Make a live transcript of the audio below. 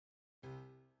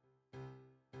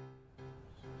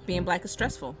Being Black is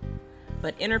stressful,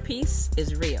 but inner peace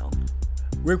is real.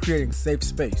 We're creating a safe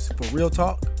space for real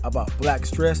talk about Black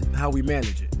stress and how we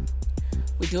manage it.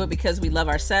 We do it because we love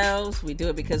ourselves, we do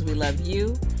it because we love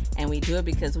you, and we do it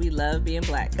because we love being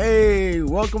Black. Hey,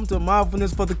 welcome to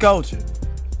Mindfulness for the Culture.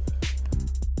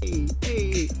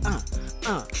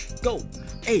 Go.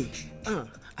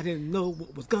 I didn't know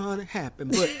what was gonna happen,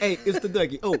 but hey, it's the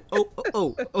Dougie. Oh.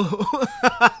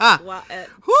 Wow,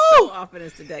 so often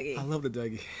it's the Dougie. I love the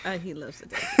Dougie. He loves the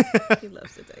Dougie. He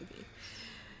loves the Dougie.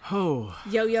 Oh.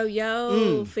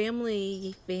 Yo,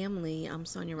 family. I'm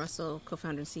Sonia Russell,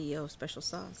 co-founder and CEO of Special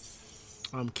Sauce.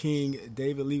 I'm King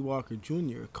David Lee Walker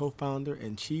Jr., co-founder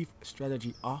and chief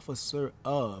strategy officer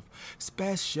of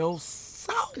Special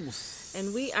Sauce.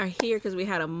 And we are here because we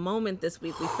had a moment this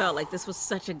week. We felt like this was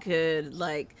such a good,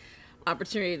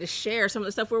 opportunity to share some of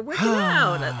the stuff we're working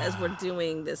out as we're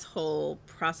doing this whole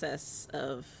process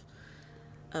of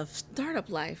startup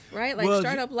life, right?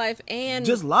 Startup life and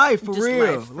just life for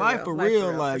real. Life for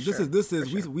real. This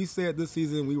is we said this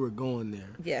season we were going there.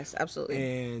 Yes, absolutely.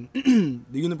 And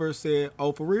the universe said,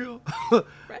 "Oh, for real?"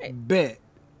 Right. Bet.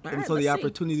 All and right, so the let's see.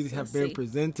 opportunities have been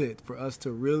presented for us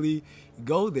to really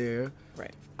go there.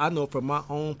 Right. I know for my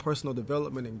own personal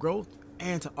development and growth,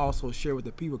 and to also share with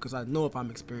the people, because I know if I'm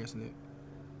experiencing it,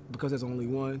 because there's only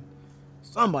one,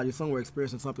 somebody somewhere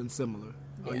experiencing something similar.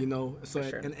 Yeah, So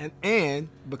sure. and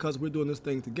because we're doing this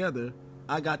thing together,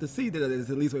 I got to see that there's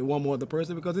at least one more other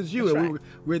person, because it's you. That's and right.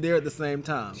 we're there at the same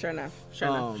time. Sure enough.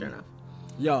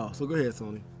 Y'all, so go ahead,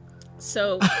 Sony.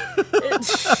 So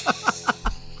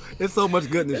It's so much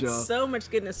goodness, y'all. So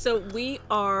much goodness. So we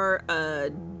are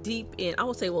deep in, I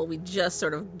will say, we just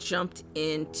sort of jumped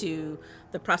into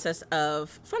the process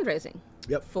of fundraising.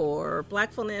 Yep. For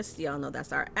Blackfulness. Y'all know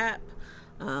that's our app.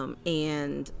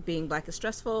 And being Black is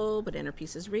stressful, but inner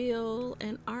peace is real,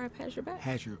 and RF has your back.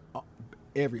 Has your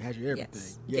everything.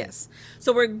 Yes.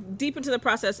 So we're deep into the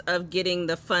process of getting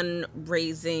the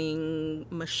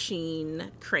fundraising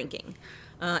machine cranking.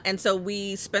 And so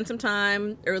we spent some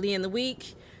time early in the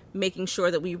week making sure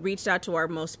that we reached out to our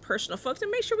most personal folks and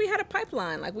make sure we had a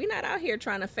pipeline. We're not out here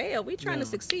trying to fail. We're trying to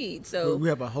succeed. So we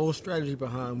have a whole strategy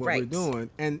behind what Right. we're doing.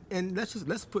 And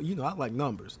let's put, I like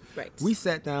numbers. Right. We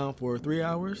sat down for 3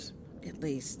 hours. At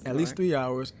least 3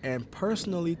 hours, and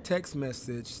personally text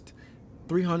messaged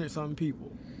 300 something people.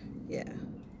 Yeah.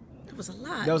 It was a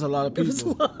lot. That was a lot of It was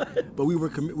people. a lot. But we were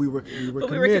committed. We were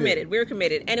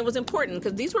committed. And it was important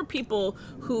because these were people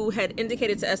who had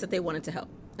indicated to us that they wanted to help.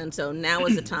 And so now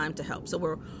is the time to help. So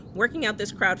we're working out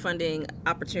this crowdfunding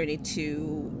opportunity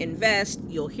to invest.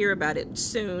 You'll hear about it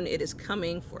soon. It is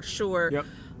coming for sure. Yep.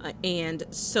 And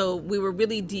so we were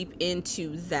really deep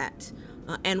into that.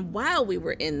 And while we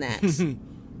were in that,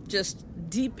 just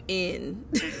deep in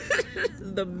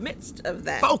the midst of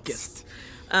that. Focused.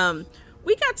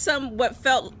 We got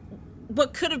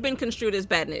what could have been construed as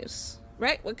bad news,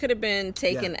 right? What could have been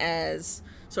taken as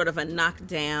sort of a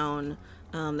knockdown,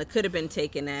 that could have been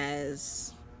taken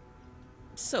as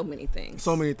so many things.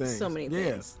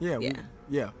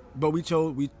 Yeah. But we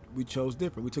chose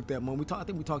different. We took that moment. I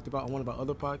think we talked about on one of our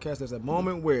other podcasts. There's a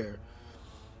moment where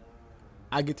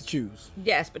I get to choose.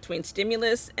 Yes, between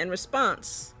stimulus and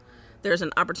response, there's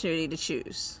an opportunity to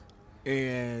choose.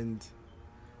 And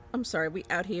I'm sorry, we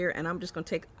out here, and I'm just going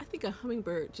to I think a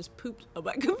hummingbird just pooped on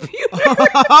my computer.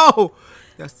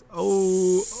 That's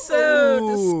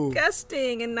so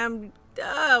disgusting, and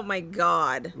oh my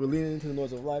God. We're leaning into the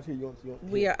noise of life here.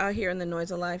 We are out here in the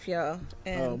noise of life, y'all.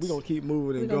 And we're going to keep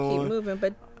moving and going. We're going to keep moving,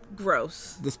 but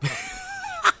gross.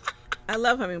 I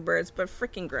love hummingbirds, but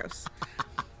freaking gross.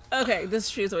 Okay, this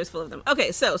shoe is always full of them.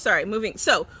 Okay, so, sorry, moving.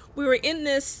 So, we were in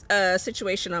this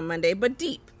situation on Monday, but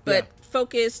deep,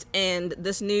 focused, and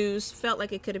this news felt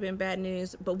like it could have been bad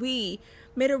news, but we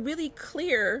made a really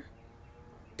clear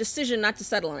decision not to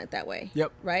settle on it that way.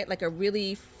 Yep. Right? Like a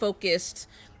really focused,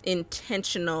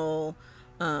 intentional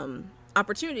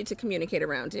opportunity to communicate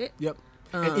around it. Yep.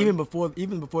 And even before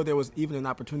there was even an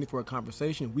opportunity for a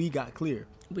conversation, we got clear.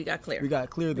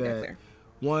 That,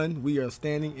 one, we are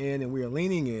standing in and we are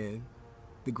leaning in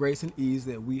the grace and ease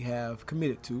that we have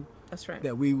committed to. That's right.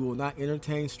 That we will not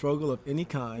entertain struggle of any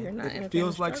kind. If it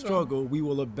feels like struggle, we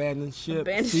will abandon ship,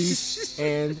 cease,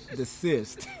 and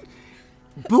desist.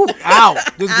 Boot out.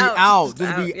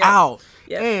 Just be out.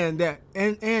 Yep.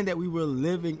 And that we were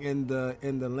living in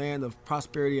the land of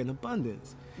prosperity and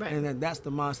abundance. Right. And that's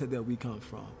the mindset that we come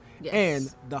from. Yes. And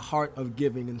the heart of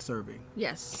giving and serving.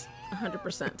 Yes.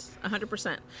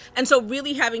 100%. And so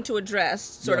really having to address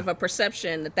sort of a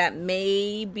perception that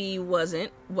maybe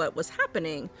wasn't what was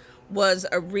happening was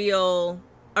a real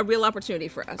opportunity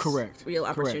for us. Correct. Real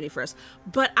opportunity for us.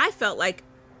 But I felt like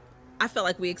I felt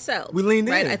like we excelled. We leaned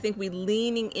in. I think we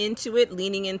leaning into it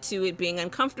being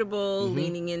uncomfortable,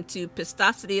 leaning into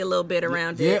pistosity a little bit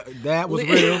around it. Yeah, that was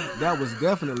real. That was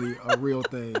definitely a real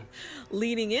thing.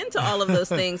 Leaning into all of those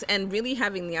things and really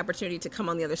having the opportunity to come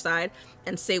on the other side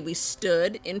and say we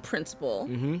stood in principle,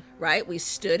 right? We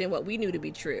stood in what we knew to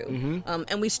be true,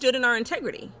 and we stood in our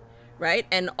integrity, right?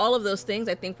 And all of those things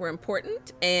I think were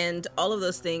important, and all of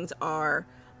those things are.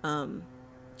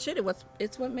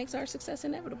 It's what makes our success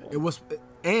inevitable. It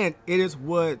is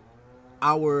what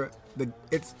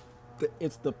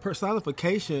it's the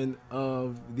personification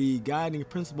of the guiding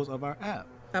principles of our app.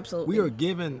 Absolutely. We are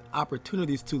given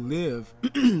opportunities to live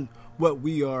what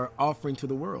we are offering to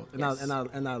the world. And yes.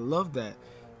 I love that.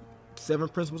 7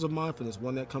 principles of mindfulness.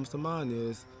 One that comes to mind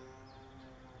is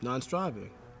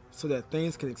non-striving, so that we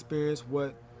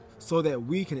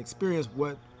can experience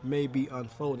what may be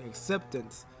unfolding.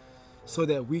 Acceptance, so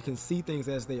that we can see things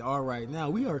as they are right now.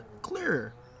 We are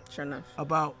clear. Sure enough.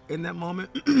 About in that moment,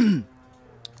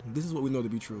 this is what we know to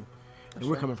be true. And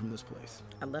we're coming from this place.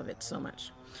 I love it so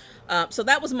much. So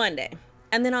that was Monday.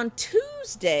 And then on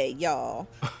Tuesday, y'all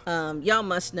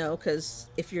must know, because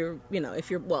if you're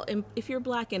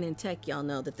Black and in tech, y'all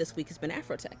know that this week has been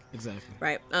Afrotech. Exactly.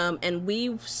 Right. And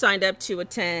we signed up to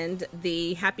attend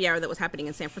the happy hour that was happening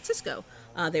in San Francisco.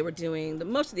 They were doing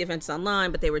most of the events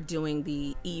online, but they were doing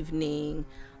the evening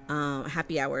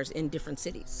happy hours in different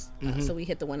cities. So we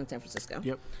hit the one in San Francisco.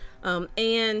 Yep.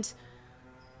 And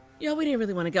yo, we didn't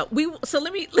really want to go. We were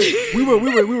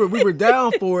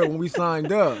down for it when we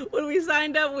signed up. When we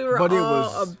signed up, we were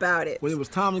all about it. When it was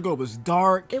time to go, it was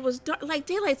dark. It was dark. Like,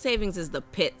 daylight savings is the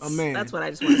pits. Oh, man. That's what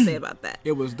I just want to say about that.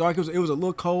 It was dark. It was a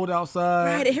little cold outside.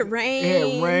 Right. It had rain. So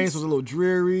it was a little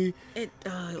dreary. It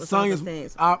was all the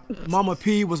things. Mama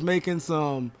P was making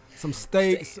some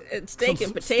steaks. Steak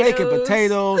and potatoes. Steak and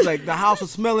potatoes. Like, the house was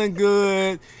smelling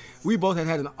good. We both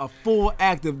had a full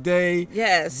active day.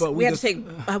 Yes, but we had to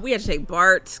take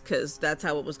BART because that's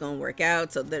how it was going to work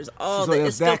out. So there's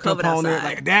it's still COVID outside.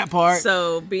 Like that part.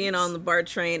 So being on the BART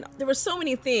train, there were so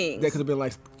many things that could have been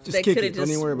like just kick it. Don't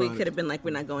even worry about it. We could have been like, we're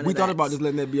not going. We thought about just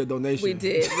letting that be a donation. We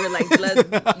did. We're like,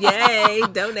 yay,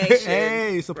 donation.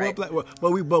 Hey, support Black. But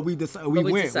we decided. We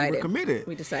went. We were committed.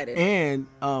 We decided. And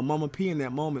Mama P in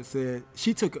that moment said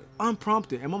she took it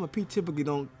unprompted, and Mama P typically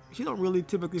don't really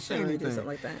typically say anything. Do something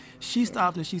like that. She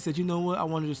stopped and she said, you know what, I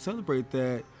wanted to celebrate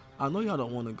that. I know y'all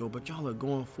don't want to go, but y'all are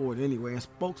going forward anyway, and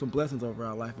spoke some blessings over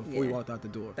our life before we walked out the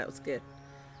door. That was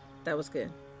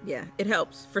good. Yeah, it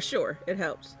helps. For sure. It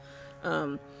helps.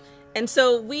 And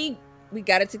so we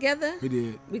got it together. We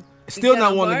did. Still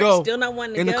not wanting to go. Still not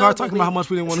wanting to go. In the car talking about how much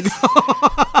we didn't want to go.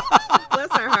 Bless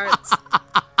our hearts.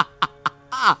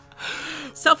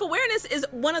 Self-awareness is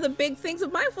one of the big things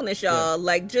of mindfulness, y'all. Yeah.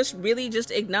 Like, just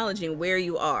acknowledging where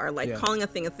you are, like calling a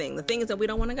thing a thing. The thing is that we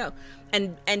don't want to go,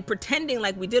 and pretending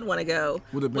like we did want to go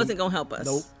wasn't going to help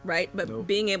us, right? But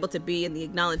being able to be in the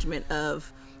acknowledgement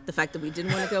of the fact that we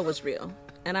didn't want to go was real,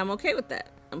 and I'm okay with that.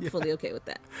 I'm fully okay with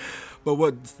that. But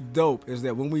what's dope is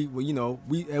that when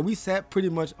we sat pretty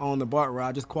much on the BART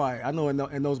ride, just quiet. I know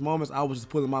in those moments I was just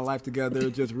putting my life together,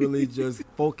 just really just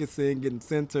focusing, getting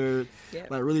centered,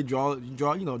 like really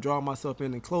drawing myself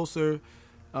in and closer.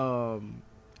 And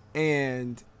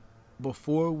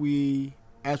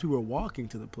as we were walking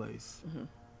to the place,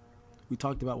 we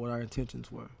talked about what our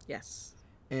intentions were. Yes.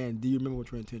 And do you remember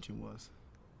what your intention was?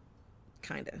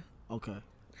 Kinda. Okay.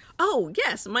 Oh,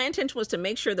 yes. My intention was to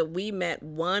make sure that we met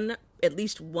at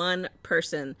least one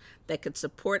person that could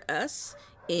support us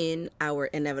in our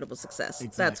inevitable success.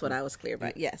 Exactly. That's what I was clear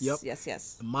about. Yes. Yep.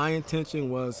 Yes. My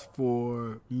intention was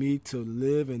for me to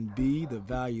live and be the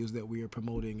values that we are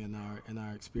promoting in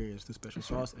our experience, the Special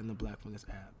Sauce and the Blackfulness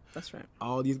app. That's right.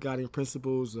 All these guiding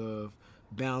principles of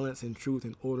balance and truth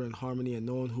and order and harmony and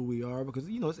knowing who we are, because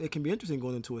it can be interesting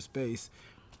going into a space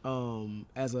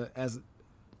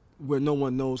where no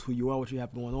one knows who you are, what you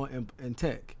have going on in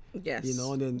tech. Yes.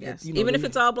 And then even if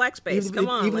it's all black space, even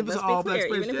if it's all black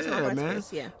space, even if it's all black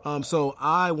space, so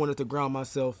I wanted to ground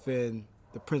myself in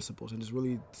the principles and just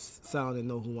really sound and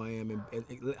know who I am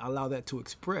and allow that to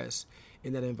express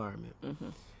in that environment.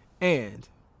 And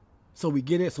so we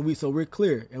get it. So we're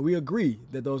clear and we agree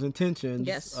that those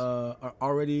intentions are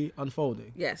already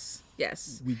unfolding. Yes.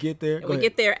 Yes. We get there. We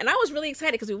get there, and I was really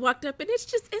excited because we walked up, and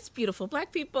it's beautiful.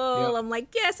 Black people. Yep. I'm like,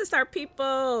 yes, it's our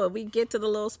people. We get to the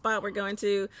little spot we're going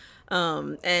to,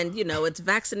 and you know, it's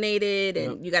vaccinated,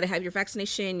 and you got to have your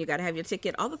vaccination, you got to have your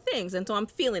ticket, all the things. And so I'm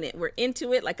feeling it. We're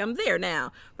into it. Like I'm there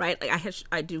now, right? Like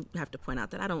I do have to point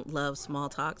out that I don't love small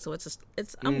talk, so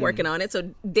I'm working on it. So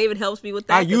David helps me with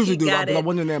that. I usually do that, but I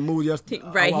wasn't in that mood yesterday.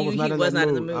 Right, he was not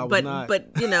in the mood. But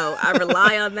you know, I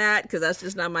rely on that because that's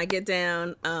just not my get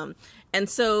down. And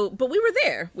so, but we were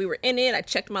there. We were in it. I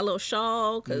checked my little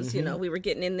shawl because, you know, we were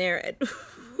getting in there. And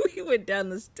we went down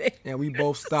the stairs. And we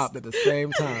both stopped at the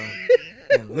same time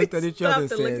and looked at each other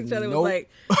and said, nope. Like,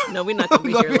 no, we're not going to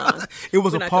be here long. It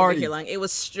was a party. It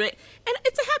was straight. And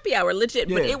it's a happy hour, legit.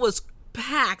 Yeah. But it was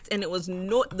packed, and it was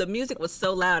the music was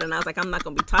so loud, and I was like, I'm not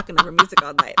gonna be talking over music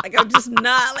all night. Like I'm just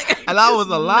not like. And I was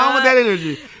aligned with that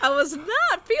energy. I was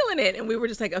not feeling it, and we were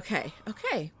just like, okay,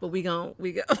 but we gonna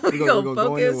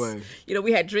focus. You know,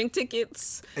 we had drink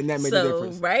tickets, and that made a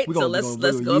difference, right? So let's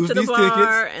go up to the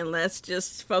bar and let's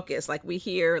just focus. Like we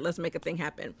here, let's make a thing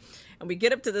happen. And we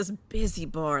get up to this busy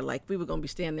bar, like we were gonna be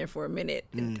standing there for a minute.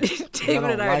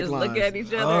 David and I are just looking at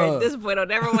each other. At this point, I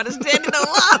don't ever want to stand in a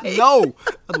line. No,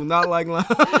 I do not like lines.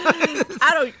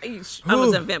 I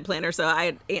was an event planner, so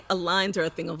lines are a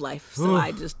thing of life. So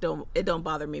I just don't. It don't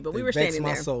bother me. But we were standing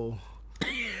there. It soul.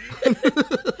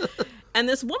 And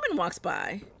this woman walks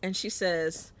by, and she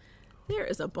says, "There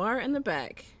is a bar in the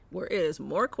back where it is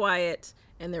more quiet,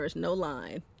 and there is no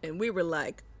line." And we were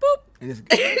like, "Boop." And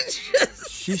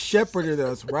she shepherded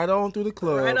us right on through the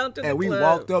club, and we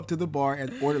walked up to the bar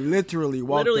and literally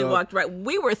walked right.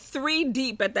 We were 3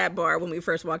 deep at that bar when we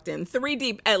first walked in. 3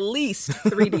 deep, at least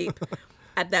 3 deep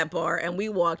at that bar, and we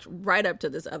walked right up to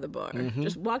this other bar.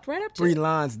 Just walked right up to 3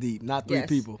 lines deep, not 3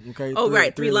 people. Okay. Oh,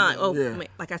 three lines. Oh, yeah.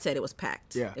 Like I said, it was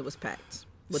packed. Yeah, it was packed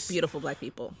with beautiful black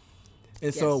people.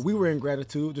 And so we were in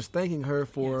gratitude, just thanking her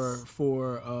for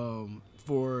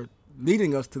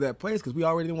leading us to that place because we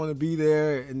already didn't want to be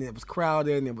there, and it was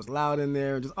crowded and it was loud in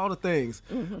there, just all the things.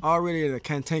 Already in a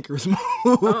cantankerous mood.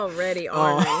 Already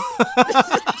ornery.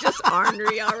 Just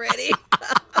ornery already.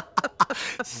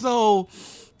 So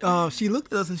she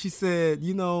looked at us and she said,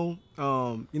 you're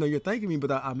thanking me, but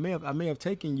I may have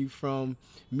taken you from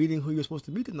meeting who you're supposed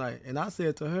to meet tonight. And I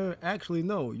said to her, actually,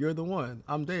 no, you're the one.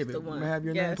 I'm David. May I have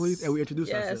your name, please? And we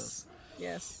introduced ourselves.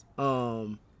 Yes.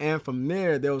 And from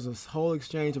there was this whole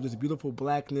exchange of this beautiful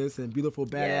blackness and beautiful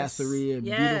badassery and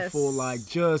beautiful, like,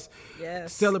 just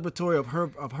celebratory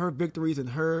of her victories and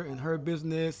her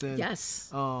business. And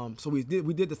so we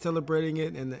did the celebrating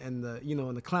it and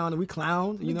the clowning. We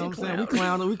clowned, you know what I'm saying? We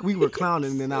clowned. We were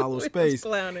clowning in our little space.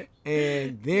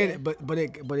 And then, but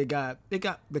it got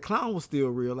the clown was still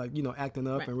real, like, acting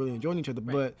up and really enjoying each other.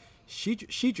 But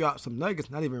she dropped some nuggets,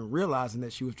 not even realizing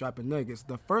that she was dropping nuggets.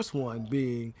 The first one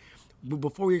being,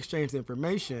 before we exchanged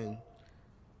information,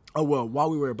 while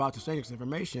we were about to exchange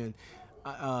information,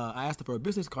 I asked her for a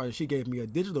business card, and she gave me a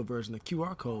digital version, a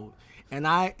QR code. And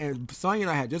Sonya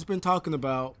and I had just been talking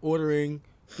about ordering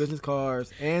business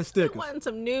cards and stickers. I want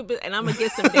some new, and I'm gonna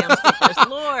get some damn stickers.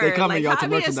 Lord, they coming, y'all, to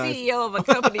merchandise. How be a CEO of a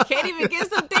company can't even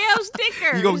get some damn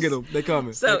stickers? You gonna get them? They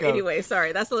coming. So anyway,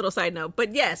 sorry, that's a little side note,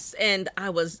 but yes, and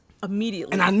I was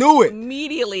immediately, and I knew it.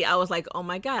 Immediately, I was like, oh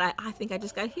my God, I think I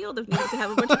just got healed of needing to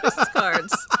have a bunch of business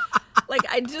cards. Like,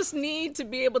 I just need to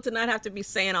be able to not have to be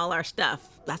saying all our stuff.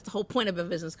 That's the whole point of a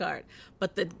business card.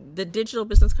 But the digital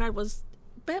business card was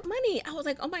bet money. I was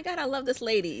like, oh my God, I love this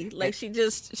lady. Like, she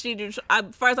just, as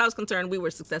far as I was concerned, we were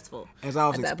successful. As I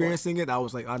was experiencing it, I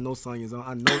was like, I know Sonya's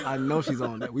on. I know she's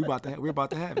on that. We're about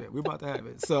to have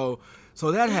it. So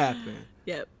that happened.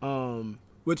 Yep.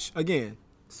 Which again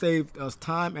saved us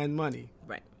time and money.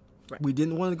 Right. We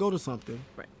didn't want to go to something.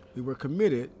 Right. We were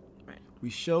committed. Right. We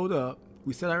showed up.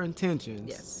 We set our intentions.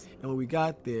 Yes. And when we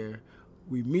got there,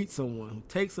 we meet someone who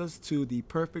takes us to the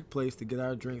perfect place to get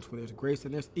our drinks, where there's grace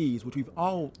and there's ease, which we've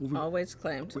always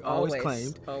claimed.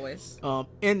 Always.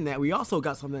 In that, we also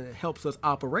got something that helps us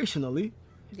operationally,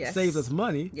 saves us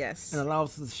money, and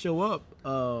allows us to show up.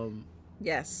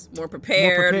 More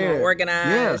prepared, more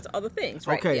organized, all the things.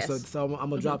 Right? Okay, so I'm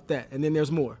gonna drop that, and then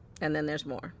there's more.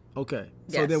 Okay,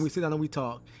 so then we sit down and we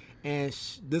talk, and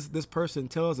this person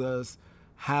tells us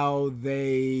how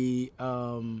they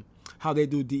do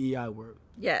DEI work.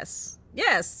 Yes.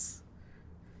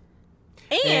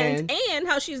 And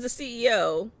how she's the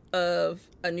CEO of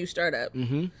a new startup.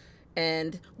 Mm-hmm.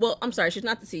 And, well, I'm sorry, she's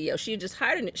not the CEO. She just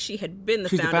hired, she had been the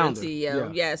founder and CEO.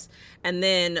 Yeah. Yes. And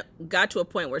then got to a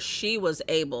point where she was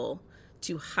able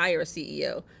to hire a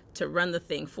CEO to run the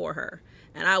thing for her.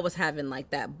 And I was having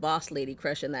like that boss lady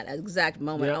crush in that exact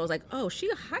moment. Yep. I was like, oh,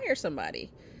 she'll hire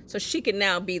somebody. So she could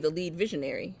now be the lead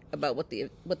visionary about what the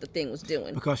thing was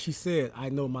doing. Because she said, I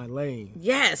know my lane.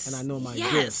 Yes. And I know my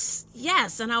gift.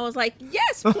 Yes. And I was like,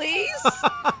 yes, please.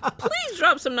 Please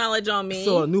drop some knowledge on me.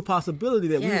 So a new possibility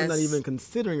that we were not even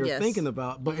considering or thinking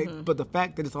about. But but the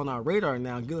fact that it's on our radar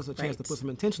now gives us a chance to put some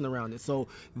intention around it. So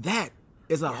that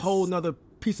is a whole nother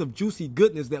piece of juicy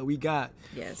goodness that we got.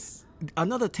 Yes.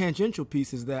 Another tangential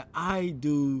piece is that I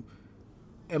do,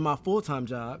 in my full-time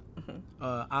job,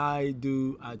 I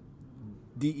do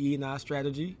DE&I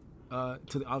strategy to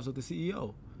the office of the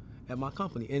CEO at my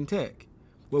company in tech,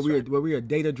 where we are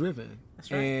data driven.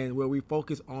 That's right. And where we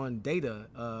focus on data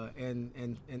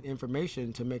and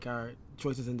information to make our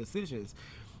choices and decisions.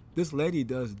 This lady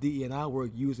does DE&I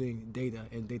work using data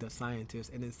and data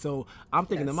scientists, and so I'm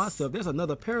thinking to myself, there's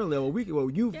another parallel where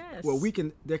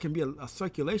there can be a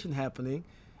circulation happening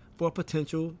for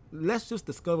potential. Let's just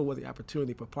discover what the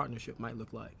opportunity for partnership might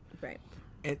look like. Right.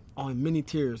 And on many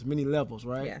tiers, many levels,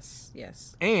 right?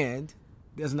 Yes. And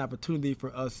there's an opportunity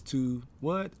for us to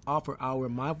offer our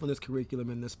mindfulness curriculum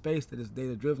in the space that is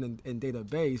data driven and data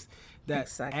based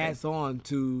that adds on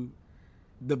to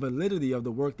the validity of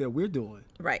the work that we're doing.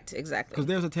 Right, exactly. Because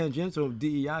there's a tangential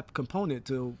DEI component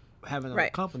to having a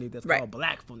company that's called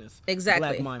Blackfulness. Exactly.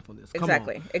 Black mindfulness.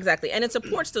 Exactly. And it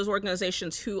supports those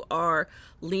organizations who are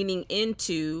leaning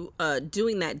into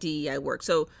doing that DEI work.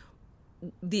 So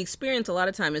the experience a lot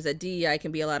of time is that DEI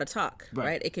can be a lot of talk,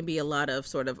 right? It can be a lot of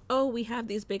sort of, we have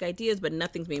these big ideas, but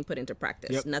nothing's being put into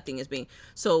practice. Yep. Nothing is being.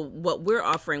 So what we're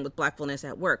offering with Blackfulness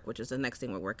at Work, which is the next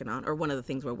thing we're working on, or one of the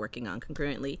things we're working on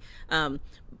concurrently,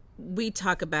 we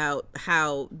talk about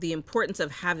how the importance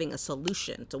of having a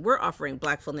solution. So we're offering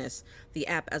Blackfulness, the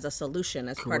app, as a solution,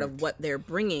 as part of what they're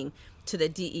bringing to the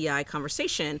DEI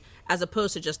conversation, as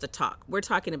opposed to just a talk. We're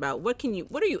talking about what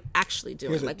are you actually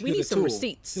doing? We need some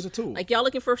receipts. Here's a tool. Like, y'all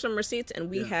looking for some receipts, and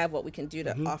we have what we can do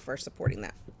to offer supporting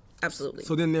that. Absolutely.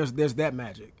 So then there's that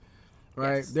magic,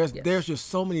 right? There's just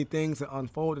so many things that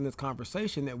unfold in this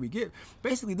conversation that we get.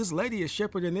 Basically, this lady is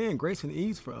shepherding in grace and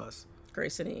ease for us.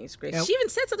 Grace and ease. She even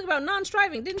said something about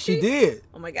non-striving, didn't she? She did.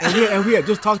 Oh my God. And we had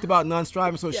just talked about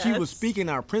non-striving, so she was speaking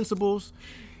our principles.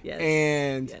 Yes.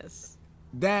 And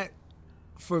that,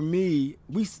 for me,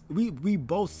 we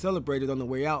both celebrated on the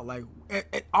way out. Like,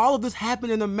 all of this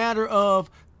happened in a matter of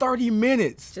 30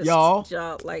 minutes, y'all.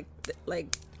 Like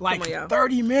come on, y'all.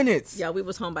 30 minutes. Yeah, we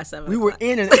was home by 7 We were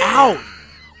in and out.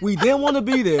 We didn't want to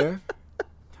be there,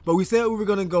 but we said we were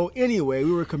going to go anyway.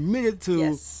 We were committed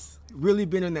to really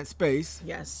being in that space.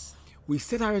 Yes. We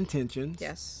set our intentions.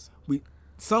 Yes.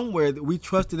 Somewhere that we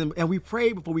trusted him, and we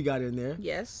prayed before we got in there.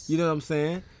 Yes. You know what I'm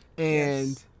saying?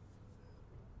 And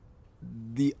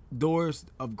the doors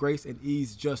of grace and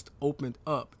ease just opened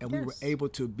up, and we were able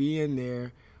to be in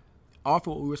there, offer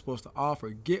what we were supposed to offer,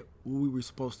 get what we were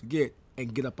supposed to get,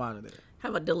 and get up out of there.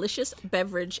 Have a delicious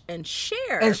beverage and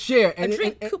share. A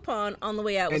drink coupon on the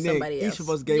way out with somebody else. Each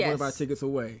of us gave one of our tickets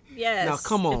away. Yes. Now,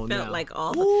 come on. It felt like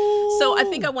all the... So I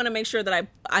think I want to make sure that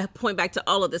I point back to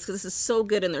all of this, because this is so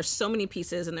good, and there's so many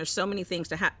pieces, and there's so many things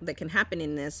that can happen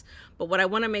in this. But what I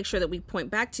want to make sure that we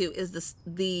point back to is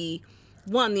the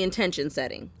intention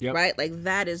setting, right? Like,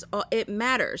 that is all. It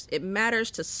matters. It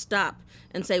matters to stop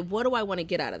and say, what do I want to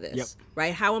get out of this,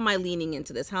 right? How am I leaning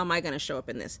into this? How am I going to show up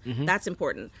in this? That's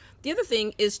important. The other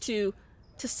thing is to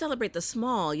celebrate the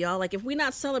small, y'all. Like, if we're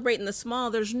not celebrating the small,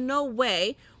 there's no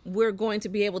way we're going to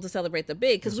be able to celebrate the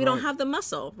big, because we don't have the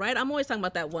muscle, right? I'm always talking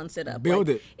about that one sit-up. Build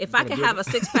it. If I could have a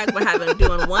six-pack for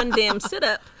doing one damn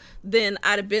sit-up, then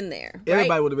I'd have been there. Right?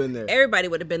 Everybody would have been there. Everybody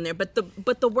would have been there. But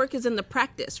the work is in the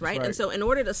practice, right? And so in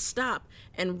order to stop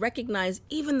and recognize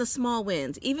even the small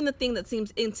wins, even the thing that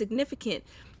seems insignificant,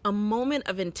 a moment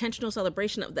of intentional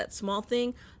celebration of that small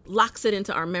thing locks it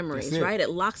into our memories, right? It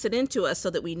locks it into us so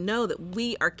that we know that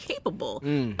we are capable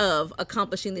of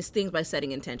accomplishing these things by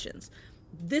setting intentions.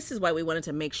 This is why we wanted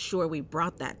to make sure we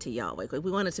brought that to y'all. Like, we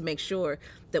wanted to make sure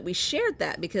that we shared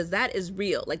that, because that is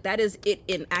real. Like, that is it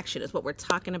in action. It's what we're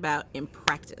talking about in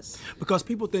practice. Because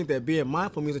people think that being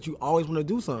mindful means that you always want to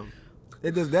do something.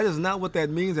 That is not what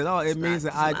that means at all. It means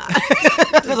that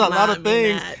there's a lot of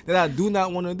things that I do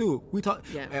not want to do.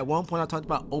 At one point I talked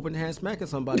about open hand smacking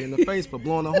somebody in the face for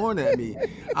blowing a horn at me.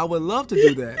 I would love to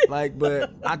do that,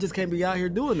 but I just can't be out here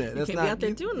doing that. You can't be out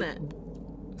there doing that.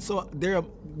 So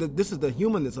this is the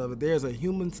humanness of it. There's a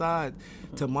human side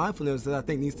to mindfulness that I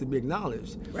think needs to be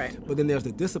acknowledged. Right. But then there's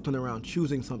the discipline around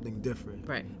choosing something different.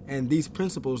 Right. And these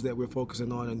principles that we're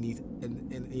focusing on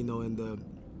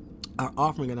our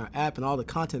offering and our app and all the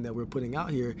content that we're putting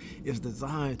out here is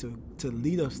designed to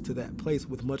lead us to that place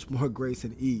with much more grace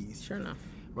and ease. Sure enough.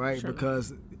 Right?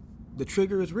 Because the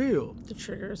trigger is real. The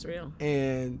trigger is real.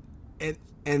 And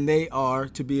and they are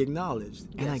to be acknowledged.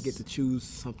 Yes. And I get to choose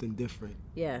something different.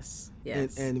 Yes.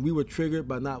 And we were triggered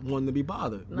by not wanting to be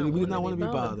bothered. We did not want to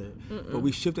be bothered. But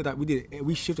we shifted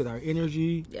our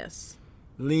energy. Yes.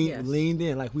 Leaned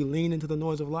in, like we leaned into the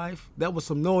noise of life. That was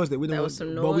some noise that we didn't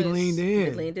want, but we leaned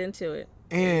in. We leaned into it.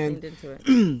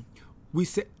 And we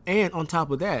said, and on top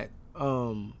of that,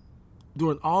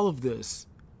 during all of this,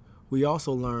 we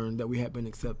also learned that we had been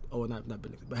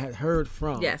had heard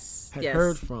from.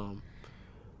 Heard from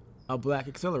a Black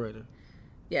accelerator.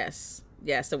 Yes.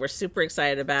 So we're super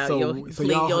excited about.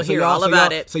 You'll hear all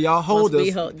about it. So y'all hold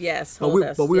us. Hold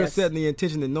us. But we are setting the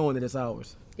intention and knowing that it's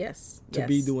ours. Yes. To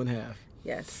be doing half.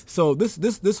 Yes. So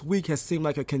this week has seemed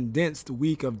like a condensed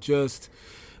week of just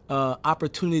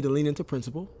opportunity to lean into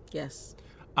principle. Yes.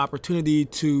 Opportunity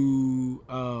to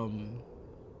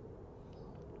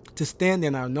stand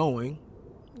in our knowing.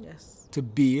 Yes. To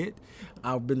be it.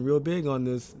 I've been real big on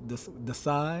this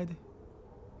decide,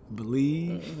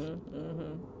 believe,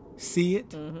 see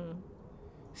it,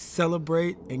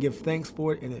 celebrate, and give thanks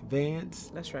for it in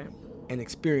advance. That's right. And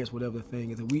experience whatever the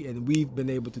thing is, and we've been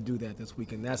able to do that this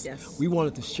week, and we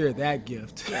wanted to share that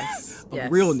gift of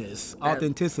realness,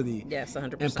 authenticity,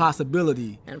 100%, and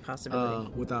possibility,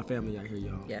 with our family out here,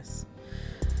 y'all. Yes,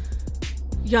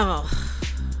 y'all,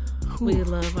 we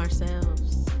love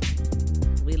ourselves,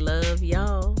 we love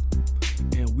y'all,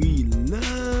 and we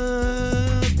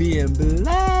love being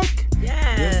Black.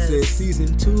 Yes, this is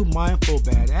season 2, Mindful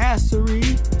Badassery,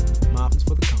 Mindfulness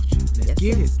for the Culture. Let's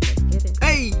get it.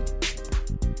 Hey.